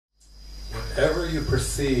whatever you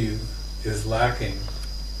perceive is lacking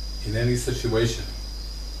in any situation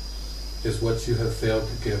is what you have failed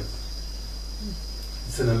to give.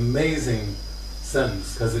 It's an amazing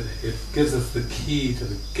sentence, because it gives us the key to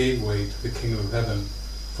the gateway to the kingdom of heaven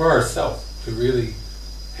for ourselves, to really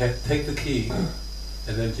take the key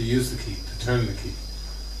and then to use the key, to turn the key.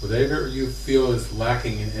 Whatever you feel is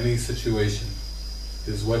lacking in any situation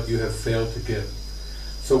is what you have failed to give.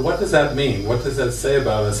 So what does that mean? What does that say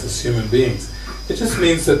about us as human beings? It just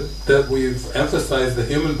means that we've emphasized the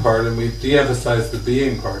human part and we've de-emphasized the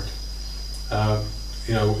being part.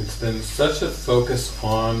 It's been such a focus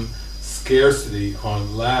on scarcity,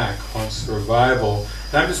 on lack, on survival.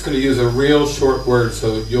 And I'm just going to use a real short word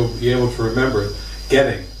so you'll be able to remember it.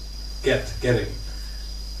 Getting. Getting.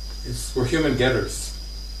 We're human getters.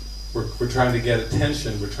 We're trying to get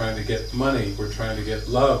attention, we're trying to get money, we're trying to get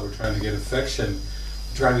love, we're trying to get affection,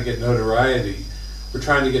 we're trying to get notoriety, we're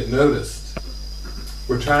trying to get noticed.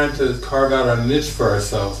 We're trying to carve out our niche for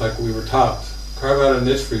ourselves, like we were taught. Carve out a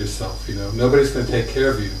niche for yourself, Nobody's going to take care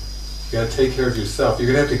of you. You got to take care of yourself.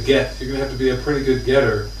 You're going to have to get. You're going to have to be a pretty good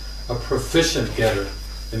getter, a proficient getter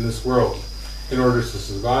in this world in order to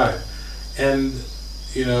survive. And,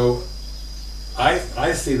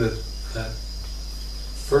 I see that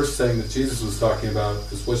first thing that Jesus was talking about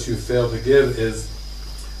is what you fail to give is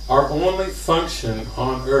our only function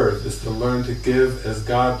on earth is to learn to give as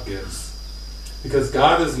God gives. Because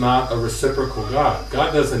God is not a reciprocal God.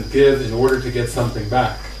 God doesn't give in order to get something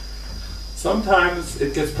back. Sometimes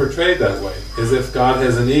it gets portrayed that way, as if God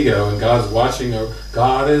has an ego and God's watching.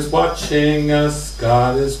 God is watching us.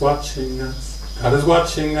 God is watching us. God is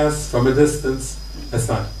watching us from a distance.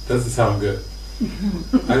 Doesn't sound good.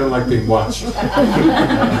 I don't like being watched,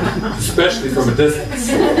 especially from a distance.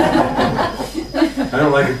 I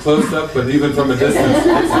don't like it close up, but even from a distance.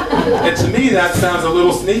 And to me that sounds a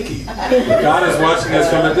little sneaky. God is watching us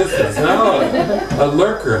from a distance. No, a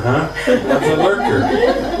lurker, huh? That's a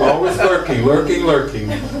lurker. Always lurking.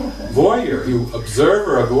 Voyeur, you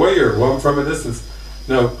observer, a voyeur, one from a distance.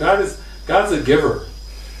 No, God's a giver.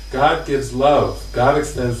 God gives love. God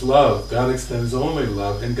extends love. God extends only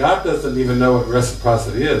love. And God doesn't even know what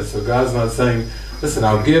reciprocity is. So God's not saying, listen,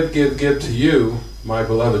 I'll give to you, my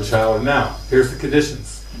beloved child, and now, here's the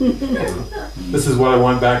conditions. This is what I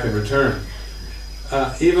want back in return.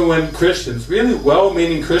 Even when Christians, really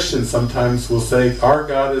well-meaning Christians sometimes will say, our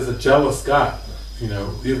God is a jealous God.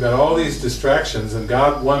 You've got all these distractions and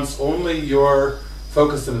God wants only your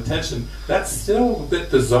focus and attention. That's still a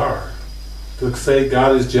bit bizarre. To say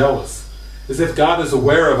God is jealous, as if God is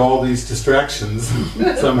aware of all these distractions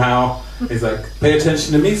somehow. He's like, pay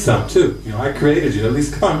attention to me some too. I created you. At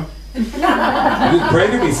least come.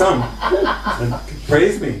 Pray to me some. And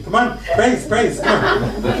praise me. Come on, praise. Come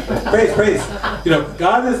on. Praise.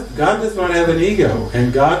 God does not have an ego,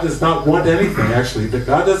 and God does not want anything. Actually,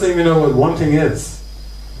 God doesn't even know what wanting is.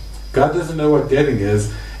 God doesn't know what getting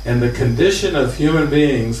is, and the condition of human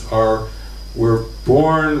beings we're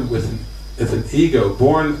born with an ego,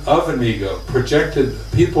 born of an ego, projected.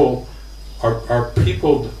 People are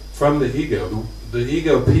peopled from the ego. The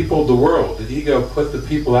ego peopled the world. The ego put the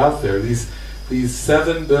people out there. These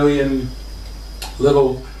 7 billion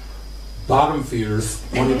little bottom feeders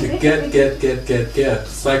wanting to get,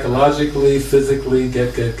 psychologically, physically,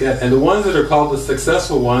 get. And the ones that are called the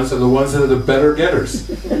successful ones are the ones that are the better getters.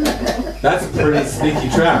 That's a pretty sneaky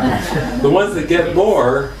trap. The ones that get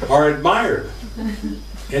more are admired.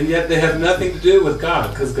 And yet they have nothing to do with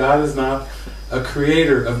God, because God is not a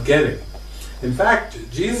creator of getting. In fact,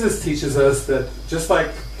 Jesus teaches us that, just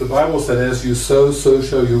like the Bible said, as you sow, so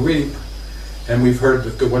shall you reap, and we've heard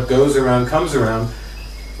that what goes around comes around,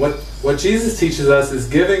 what Jesus teaches us is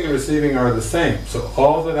giving and receiving are the same. So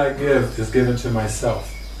all that I give is given to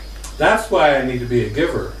myself. That's why I need to be a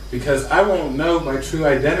giver, because I won't know my true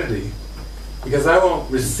identity, because I won't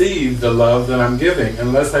receive the love that I'm giving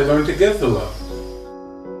unless I learn to give the love.